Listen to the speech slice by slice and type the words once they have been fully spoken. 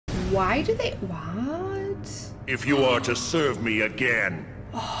Why do they... What? If you are to serve me again.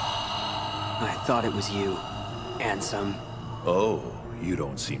 I thought it was you, Ansem. Oh, you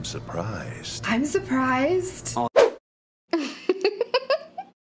don't seem surprised. I'm surprised.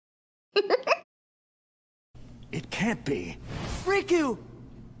 It can't be. Riku!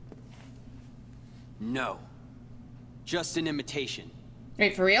 No. Just an imitation.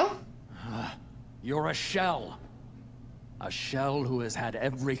 Wait, for real? You're a shell. A shell who has had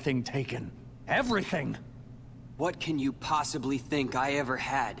everything taken. Everything! What can you possibly think I ever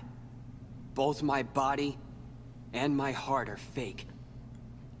had? Both my body and my heart are fake.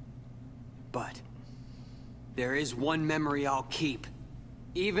 But there is one memory I'll keep,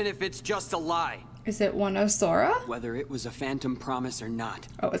 even if it's just a lie. Is it one of Sora? Whether it was a phantom promise or not.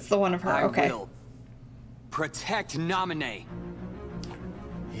 Oh, it's the one of her, okay. I will protect Naminé.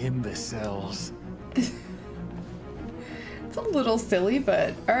 Imbeciles. It's a little silly,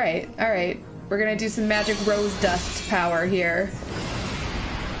 but alright, alright. We're gonna do some magic rose dust power here.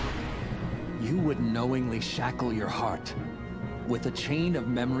 You would knowingly shackle your heart with a chain of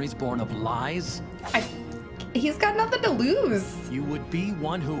memories born of lies? He's got nothing to lose. You would be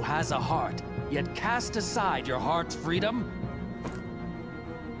one who has a heart, yet cast aside your heart's freedom?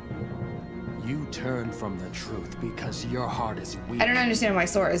 You turn from the truth because your heart is weak. I don't understand why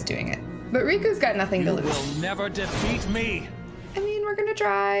Sora is doing it. But Riku's got nothing to lose. You will never defeat me! I mean, we're gonna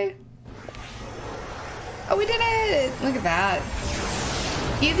try. Oh, we did it! Look at that.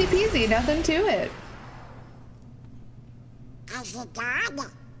 Easy peasy, nothing to it.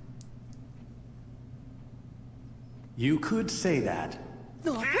 You could say that.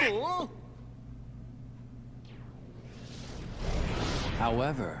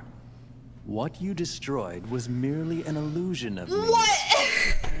 However, what you destroyed was merely an illusion of me. What?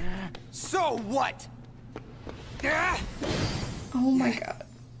 So what? Oh my god.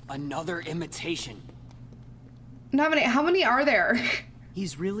 Another imitation. How many are there?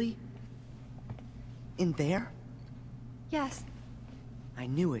 He's really... in there? Yes. I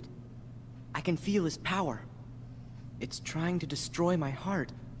knew it. I can feel his power. It's trying to destroy my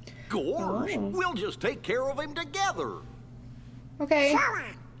heart. Gorge, Oh. we'll just take care of him together. Okay.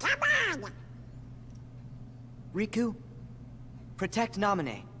 Come on. Riku, protect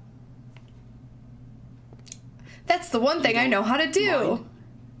Naminé. That's the one thing I know how to do.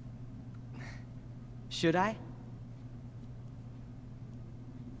 Should I?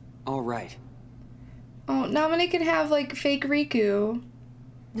 All right. Oh, Naminé can have like fake Riku.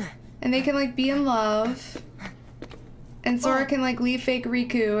 And they can like be in love. And Sora can like leave fake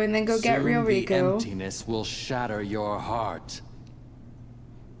Riku and then go get real The Riku. emptiness will shatter your heart.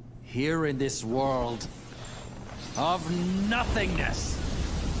 Here in this world of nothingness.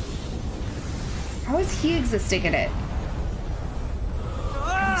 How is he existing in it?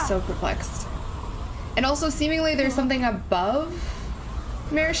 I'm so perplexed. And also seemingly there's something above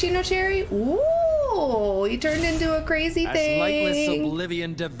Maraschino Cherry. Ooh, he turned into a crazy As thing. lightless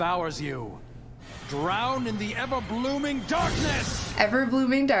oblivion devours you, drown in the ever-blooming darkness!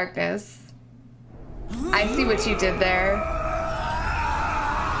 Ever-blooming darkness. I see what you did there.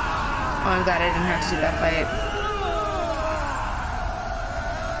 Oh, I'm glad I didn't have to do that fight.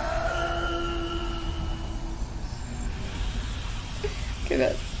 Okay,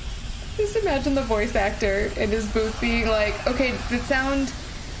 that. Just imagine the voice actor in his booth being like, okay, did it sound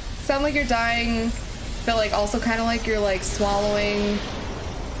like you're dying, but like also kind of like you're like swallowing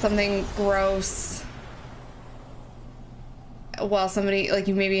something gross while somebody, like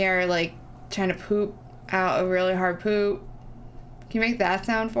you maybe are like trying to poop out a really hard poop. Can you make that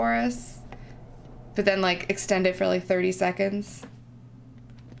sound for us? But then like extend it for like 30 seconds.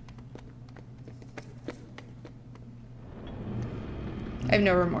 I have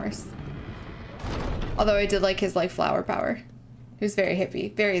no remorse. Although I did like his like flower power. He was very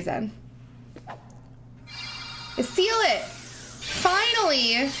hippie, very zen. Seal it!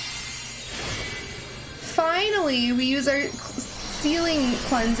 Finally! Finally, we use our sealing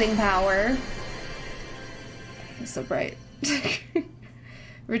cleansing power. It's so bright.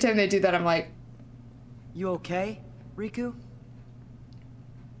 Every time they do that, I'm like... You okay, Riku?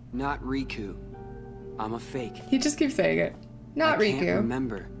 Not Riku. I'm a fake. He just keeps saying it. Not I Riku. can't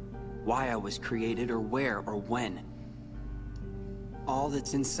remember why I was created or where or when. All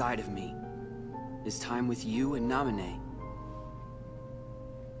that's inside of me is time with you and Naminé.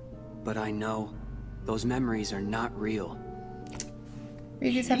 But I know those memories are not real.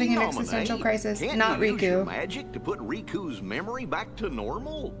 Riku's having an Naminé, existential crisis. can't Not you use your Riku. magic to put Riku's memory back to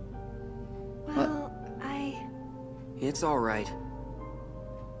normal? Well, It's all right.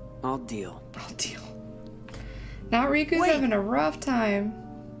 I'll deal. I'll deal. Not Riku's Wait. having a rough time.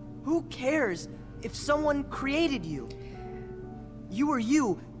 Who cares if someone created you? You are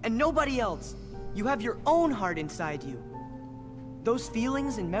you and nobody else. You have your own heart inside you. Those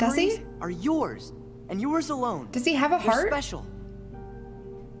feelings and Does he? memories are yours, and yours alone. Does he have a They're heart? special.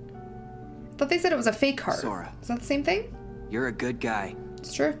 I thought they said it was a fake heart. Sora. Is that the same thing? You're a good guy.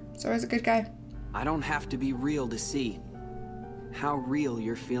 It's true. Sora's a good guy. I don't have to be real to see how real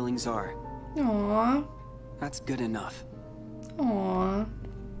your feelings are. Aww. That's good enough. Aww.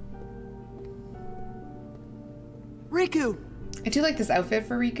 Riku! I do like this outfit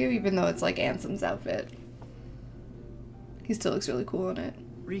for Riku, even though it's like Ansem's outfit. He still looks really cool in it.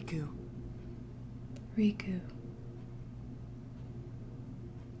 Riku. Riku.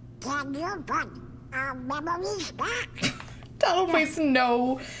 Can you put our memories back? Donald wastes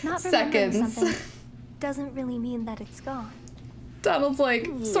no Not remembering seconds. something doesn't really mean that it's gone. Donald's like,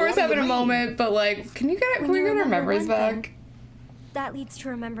 Sora's having a moment, but like, can we get our remember memories one back? thing, that leads to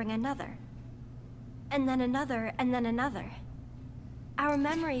remembering another. And then another, and then another. Our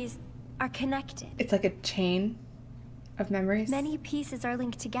memories are connected. It's like a chain of memories. Many pieces are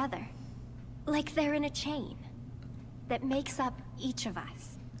linked together. Like they're in a chain that makes up each of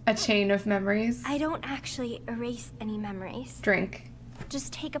us. A chain of memories. I don't actually erase any memories. Drink.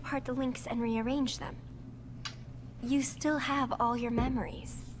 Just take apart the links and rearrange them. You still have all your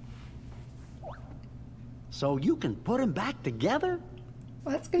memories. So you can put them back together?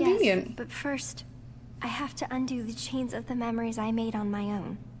 Well, that's convenient. Yes, but first, I have to undo the chains of the memories I made on my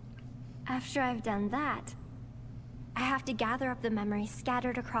own. After I've done that, I have to gather up the memories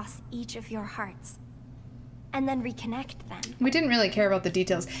scattered across each of your hearts, and then reconnect them. We didn't really care about the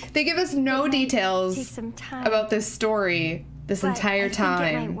details. They give us no details Take some time, about this story this but entire I think it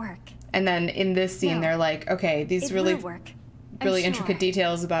might time. work. And then in this scene, No, they're like, okay, these It really, will work. I'm really sure. intricate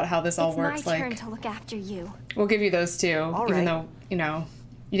details about how this all It's works. my turn Like, to look after you. we'll give you those too, All even right. though, you know,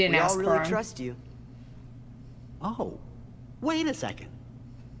 you didn't We ask all for really them. trust you. Oh, wait a second.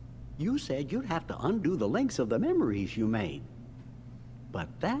 You said you'd have to undo the links of the memories you made. But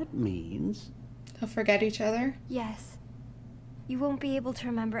that means... They'll forget each other. Yes. You won't be able to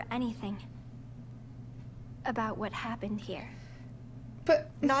remember anything about what happened here.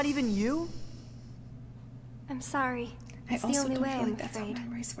 But Not even you? I'm sorry. I It's the also only don't way, feel I'm like that's how afraid.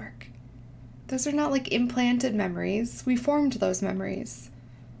 memories work. Those are not like implanted memories. We formed those memories.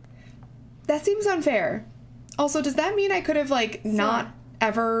 That seems unfair. Also, does that mean I could have like not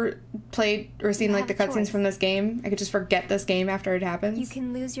ever played or seen You like the have a cutscenes choice. from this game? I could just forget this game after it happens? You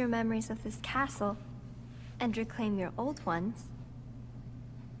can lose your memories of this castle and reclaim your old ones.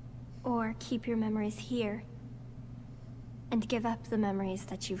 Or keep your memories here and give up the memories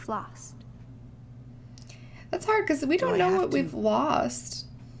that you've lost. That's hard because we don't I know have what to- we've lost.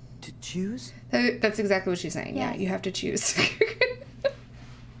 To choose? That's exactly what she's saying. Yeah, Yes. you have to choose.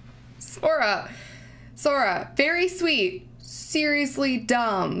 Sora, very sweet. Seriously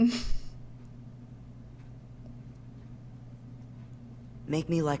dumb. Make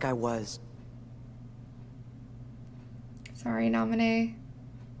me like I was. Sorry, Nominee.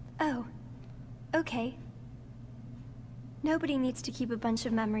 Oh, okay. Nobody needs to keep a bunch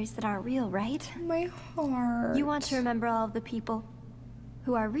of memories that aren't real, right? My heart. You want to remember all of the people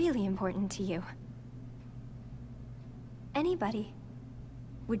who are really important to you. Anybody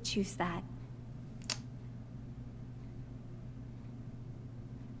would choose that.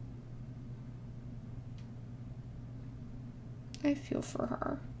 I feel for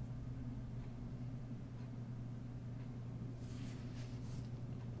her.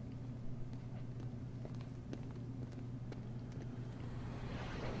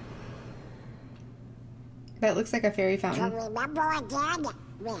 That looks like a fairy To fountain. remember again,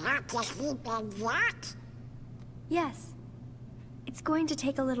 we have to sleep in that? Yes. It's going to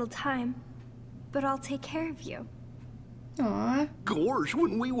take a little time, but I'll take care of you. Aw. Gosh,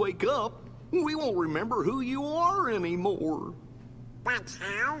 when we wake up, we won't remember who you are anymore. But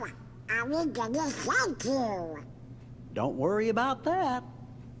how are we gonna thank you? Don't worry about that.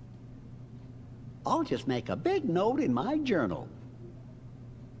 I'll just make a big note in my journal.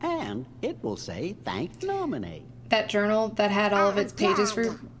 And it will say, thank Nominee. That journal that had all of its pages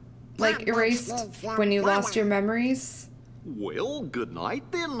like erased when you lost your memories. Well, good night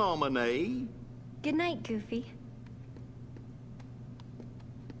then, Nominee. Good night, Goofy.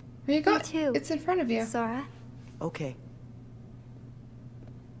 Where you go? You too. It's in front of you. Sora. Okay.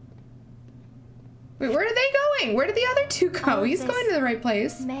 Wait, where are they going? Where did the other two All go? of He's this going to the right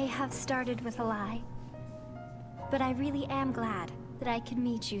place. May have started with a lie. But I really am glad that I could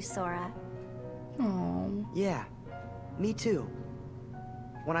meet you, Sora. Oh. Yeah, me too.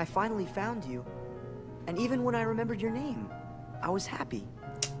 When I finally found you, and even when I remembered your name, I was happy.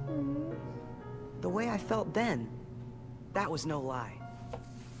 The way I felt then, that was no lie.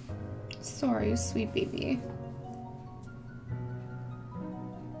 Sorry, sweet baby.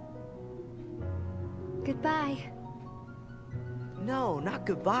 Goodbye. No, not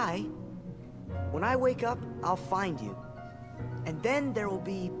goodbye. When I wake up, I'll find you. And then there will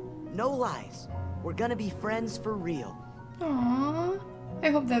be no lies. We're gonna be friends for real. Aww. I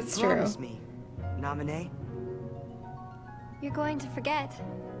hope that's true. Promise me, Naminé. You're going to forget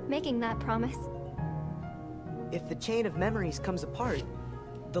making that promise. If the chain of memories comes apart,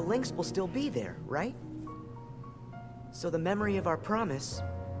 the links will still be there, right? So the memory of our promise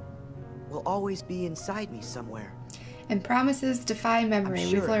will always be inside me somewhere. And promises defy memory.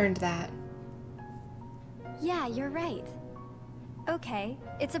 Sure. We've learned that. Yeah, you're right. Okay,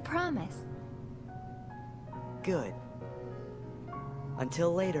 it's a promise. Good.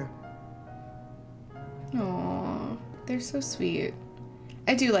 Until later. Aww, they're so sweet.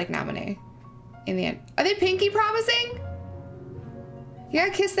 I do like Naminé. In the end, are they pinky promising? You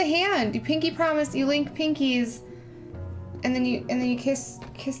gotta kiss the hand. You pinky promise. You link pinkies, and then you kiss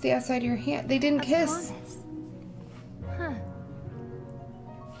the outside of your hand. They didn't kiss. Promise. Huh.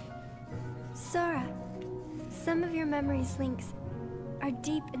 Sora, some of your memories' links are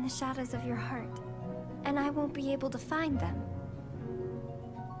deep in the shadows of your heart, and I won't be able to find them.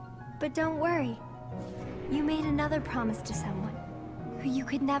 But don't worry. You made another promise to someone who you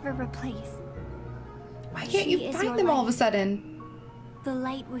could never replace. Why can't She you is find your them all of a light. sudden? The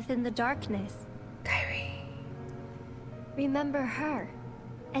light within the darkness. Kyrie. Remember her,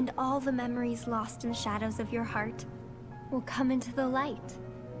 and all the memories lost in the shadows of your heart will come into the light.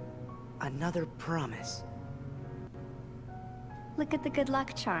 Another promise. Look at the good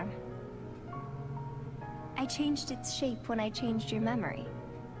luck charm. I changed its shape when I changed your memory.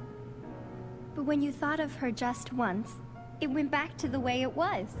 But when you thought of her just once, it went back to the way it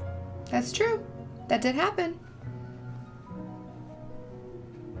was. That's true. That did happen.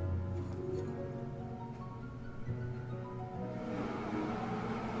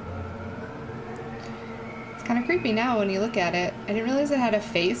 It's kind of creepy now when you look at it. I didn't realize it had a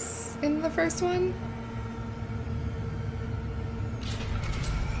face in the first one.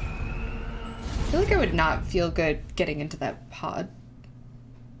 I feel like I would not feel good getting into that pod.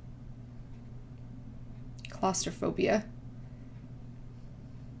 Claustrophobia.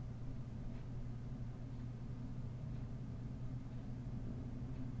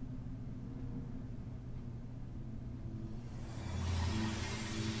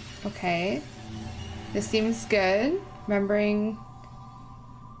 Okay. This seems good. Remembering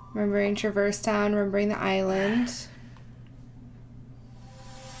Traverse Town, remembering the island.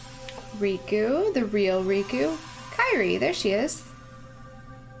 Riku, the real Riku. Kyrie, there she is.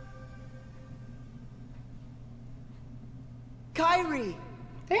 Kyrie!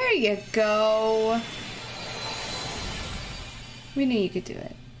 There you go. We knew you could do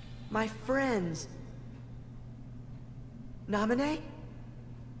it. My friends. Naminé?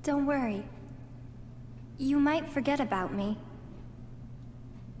 Don't worry. You might forget about me.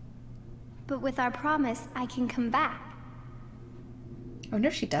 But with our promise, I can come back. I wonder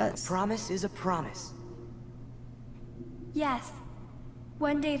if she does. Promise is a promise. Yes.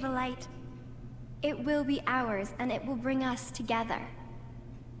 One day the light, it will be ours and it will bring us together.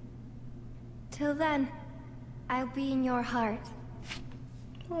 Till then, I'll be in your heart.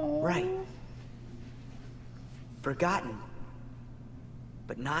 Aww. Right. Forgotten,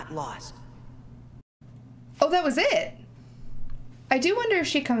 but not lost. Oh, that was it. I do wonder if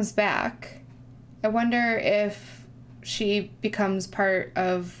she comes back. I wonder if she becomes part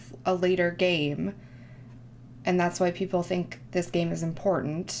of a later game, and that's why people think this game is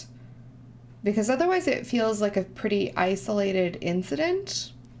important. Because otherwise it feels like a pretty isolated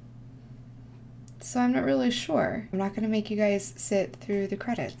incident. So I'm not really sure. I'm not going to make you guys sit through the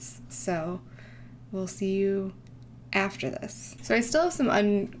credits. So we'll see you after this. So I still have some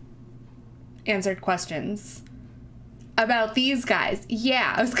unanswered questions about these guys.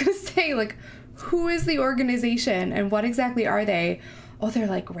 Yeah, I was going to say, like, who is the organization and what exactly are they? Oh, they're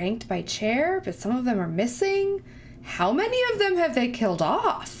like ranked by chair, but some of them are missing. How many of them have they killed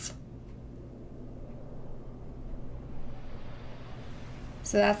off?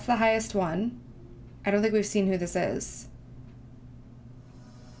 So that's the highest one. I don't think we've seen who this is.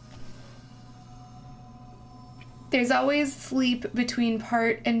 There's always sleep between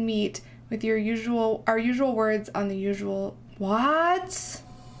part and meet with our usual words on the usual. What?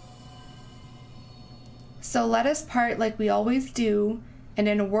 So let us part like we always do, and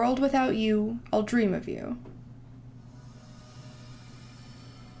in a world without you, I'll dream of you.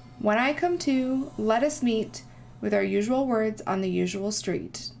 When I come to, let us meet with our usual words on the usual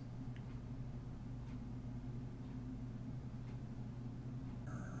street.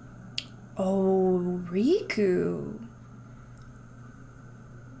 Oh, Riku.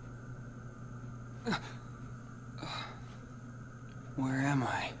 Where am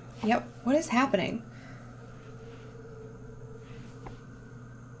I? Yep, what is happening?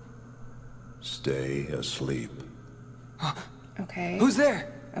 Stay asleep. Okay. Who's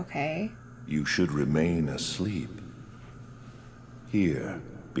there? Okay. You should remain asleep. Here,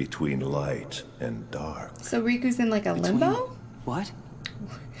 between light and dark. So Riku's in like a limbo? What?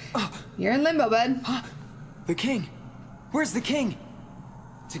 You're in limbo, bud. The king! Where's the king?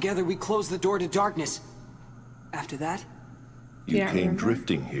 Together we close the door to darkness. After that? You don't came remember?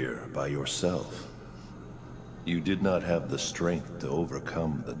 drifting here by yourself. You did not have the strength to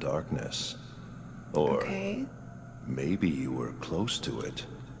overcome the darkness. Or Okay. maybe you were close to it.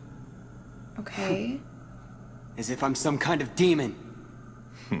 Okay. As if I'm some kind of demon.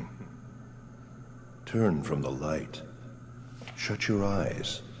 Turn from the light. Shut your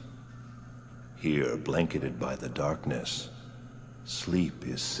eyes. Here, blanketed by the darkness, sleep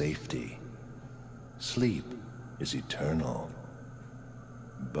is safety. Sleep is eternal.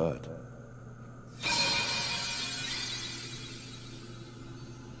 But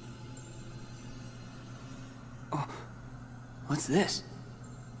What's this?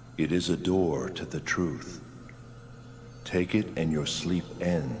 it is a door to the truth. Take it and your sleep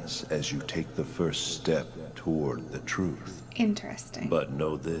ends as you take the first step toward the truth. Interesting. But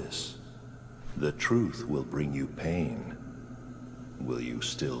know this, the truth will bring you pain. Will you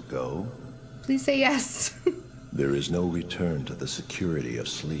still go? Please say yes. There is no return to the security of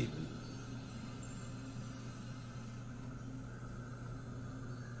sleep.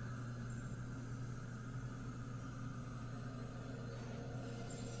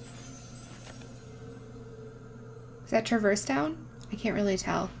 Is that Traverse Town? I can't really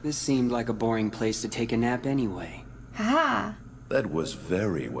tell. This seemed like a boring place to take a nap anyway. Haha. That was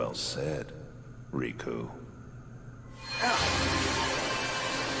very well said, Riku.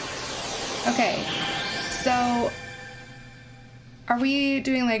 Okay. So, are we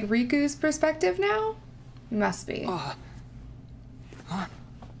doing like Riku's perspective now? We must be.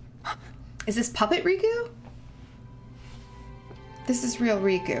 Is this puppet Riku? This is real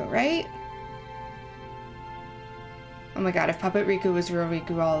Riku, right? Oh my god, if puppet Riku was real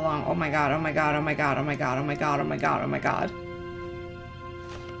Riku all along. Oh my god, oh my god, oh my god, oh my god, oh my god, oh my god, oh my god.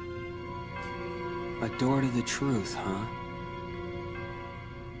 A door to the truth, huh?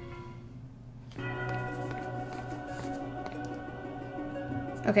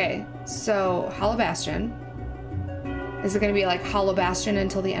 Okay, so Hollow Bastion. Is it going to be like Hollow Bastion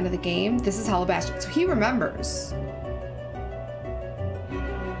until the end of the game? This is Hollow Bastion. So he remembers.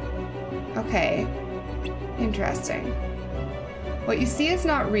 Okay. Interesting. What you see is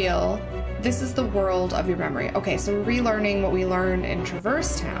not real. This is the world of your memory. Okay, so we're relearning what we learned in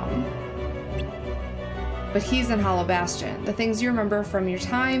Traverse Town. But he's in Hollow Bastion. The things you remember from your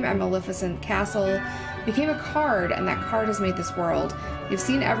time at Maleficent Castle became a card, and that card has made this world. You've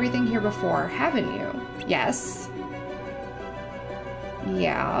seen everything here before, haven't you? Yes.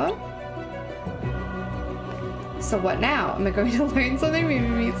 Yeah. So what now? Am I going to learn something? Maybe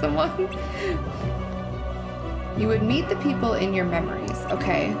meet someone? You would meet the people in your memories,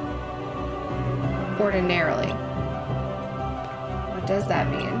 okay? Ordinarily. What does that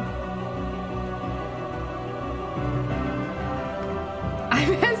mean?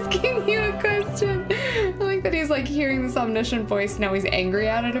 I'm asking you a question. I like that he's like hearing this omniscient voice, now he's angry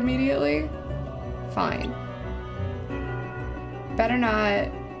at it immediately. Fine. Better not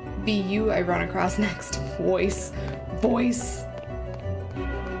be you I run across next. Voice. Voice.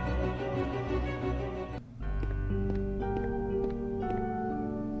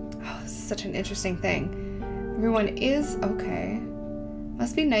 Oh, this is such an interesting thing. Everyone is okay.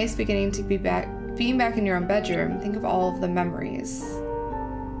 Must be nice beginning to be being back in your own bedroom. Think of all of the memories.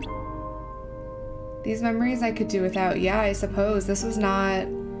 These memories I could do without. Yeah, I suppose. This was not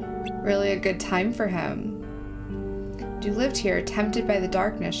really a good time for him. You lived here, tempted by the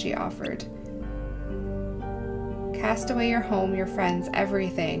darkness she offered. Cast away your home, your friends,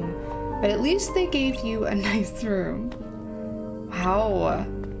 everything. But at least they gave you a nice room. Wow.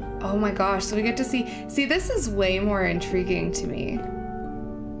 Oh my gosh, so we get to see... See, this is way more intriguing to me.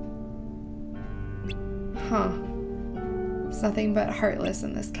 Huh. It's nothing but heartless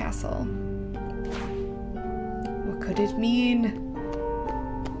in this castle. What could it mean?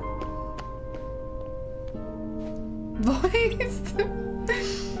 Voice.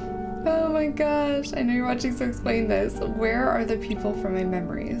 Oh my gosh. I know you're watching, so explain this. Where are the people from my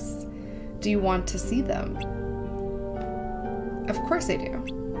memories? Do you want to see them? Of course I do.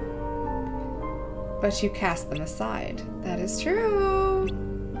 But you cast them aside. That is true.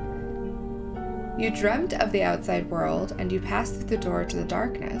 You dreamt of the outside world, and you passed through the door to the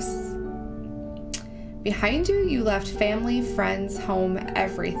darkness. Behind you, you left family, friends, home,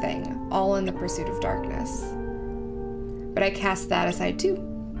 everything, all in the pursuit of darkness. But I cast that aside too.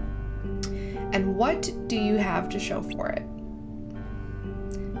 And what do you have to show for it?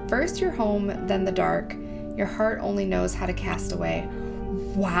 First your home, then the dark. Your heart only knows how to cast away.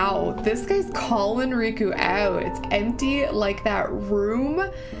 Wow, this guy's calling Riku out. It's empty like that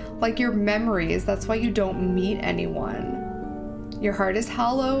room, like your memories. That's why you don't meet anyone. Your heart is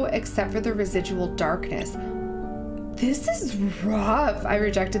hollow except for the residual darkness. This is rough. I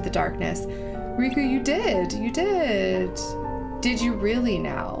rejected the darkness. Riku, you did. You did. Did you really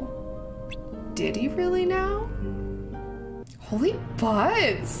now? Did he really now? Holy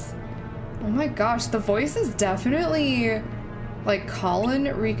butts. Oh my gosh, the voice is definitely like calling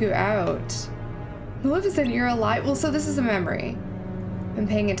Riku out. Maleficent, you're alive. Well, so this is a memory. I'm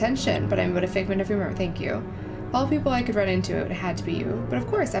paying attention, but I'm but a figment of your memory. Thank you. All people I could run into, it had to be you. But of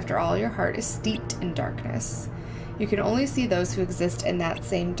course, after all, your heart is steeped in darkness. You can only see those who exist in that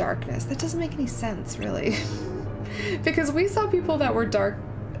same darkness. That doesn't make any sense, really. Because we saw people that were dark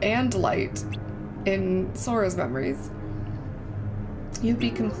and light in Sora's memories. You'd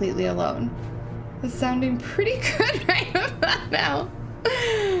be completely alone. That's sounding pretty good right about now.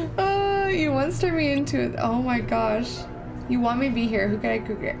 You once turned me into it. Oh my gosh. You want me to be here.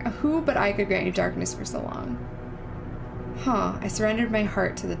 Who but I could grant you darkness for so long? Huh, I surrendered my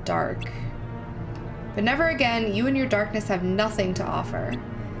heart to the dark. But never again. You and your darkness have nothing to offer.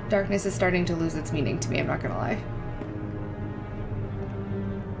 Darkness is starting to lose its meaning to me, I'm not gonna lie.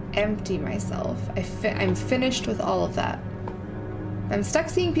 Empty myself. I'm finished with all of that. I'm stuck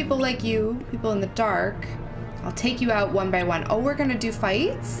seeing people like you, people in the dark. I'll take you out one by one. Oh, we're gonna do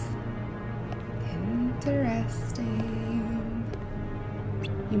fights? Interesting.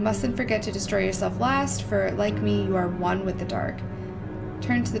 You mustn't forget to destroy yourself last, for like me, you are one with the dark.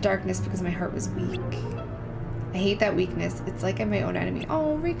 Turn to the darkness because my heart was weak. I hate that weakness. It's like I'm my own enemy.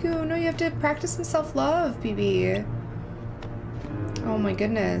 Oh, Riku, no, you have to practice some self-love, BB. Oh my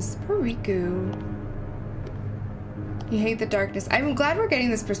goodness, poor Riku. You hate the darkness. I'm glad we're getting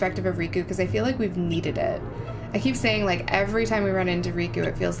this perspective of Riku because I feel like we've needed it. I keep saying, like, every time we run into Riku,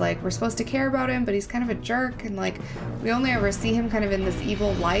 it feels like we're supposed to care about him, but he's kind of a jerk, and, like, we only ever see him kind of in this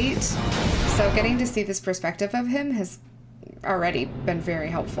evil light. So getting to see this perspective of him has already been very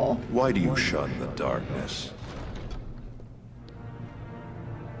helpful. Why do you shun the darkness?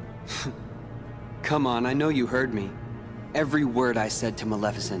 Come on, I know you heard me. Every word I said to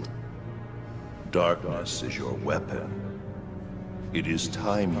Maleficent. Darkness is your weapon. It is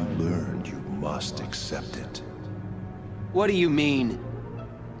time you learned you must accept it. What do you mean?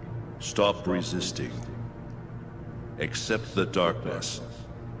 Stop resisting. Accept the darkness.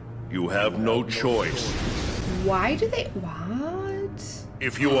 You have no choice. Why do they... What?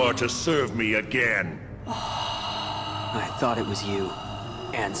 If you are to serve me again. I thought it was you,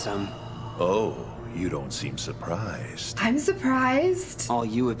 Ansem. Oh, you don't seem surprised. I'm surprised. All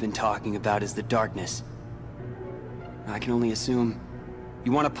you have been talking about is the darkness. I can only assume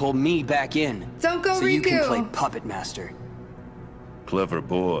you want to pull me back in. Don't go, so Riku. You can play puppet master. Clever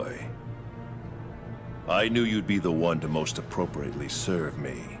boy. I knew you'd be the one to most appropriately serve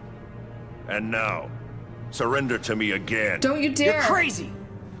me. And now, surrender to me again. Don't you dare. You're crazy.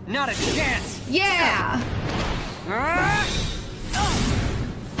 Not a chance. Yeah.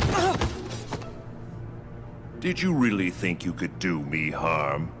 Did you really think you could do me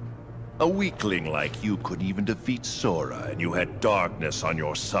harm? A weakling like you couldn't even defeat Sora, and you had darkness on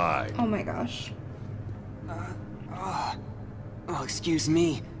your side. Oh my gosh. Oh, excuse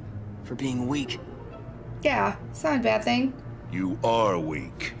me for being weak. Yeah, it's not a bad thing. You are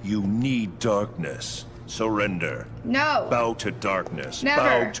weak. You need darkness. Surrender. No. Bow to darkness.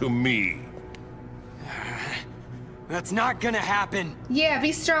 Never. Bow to me. That's not gonna happen. Yeah,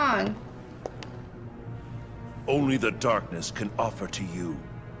 be strong. Only the darkness can offer to you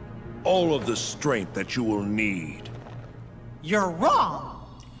all of the strength that you will need. You're wrong.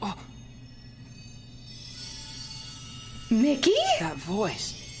 Mickey? That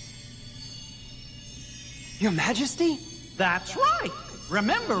voice. Your Majesty? That's right.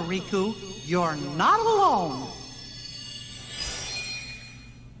 Remember, Riku, you're not alone.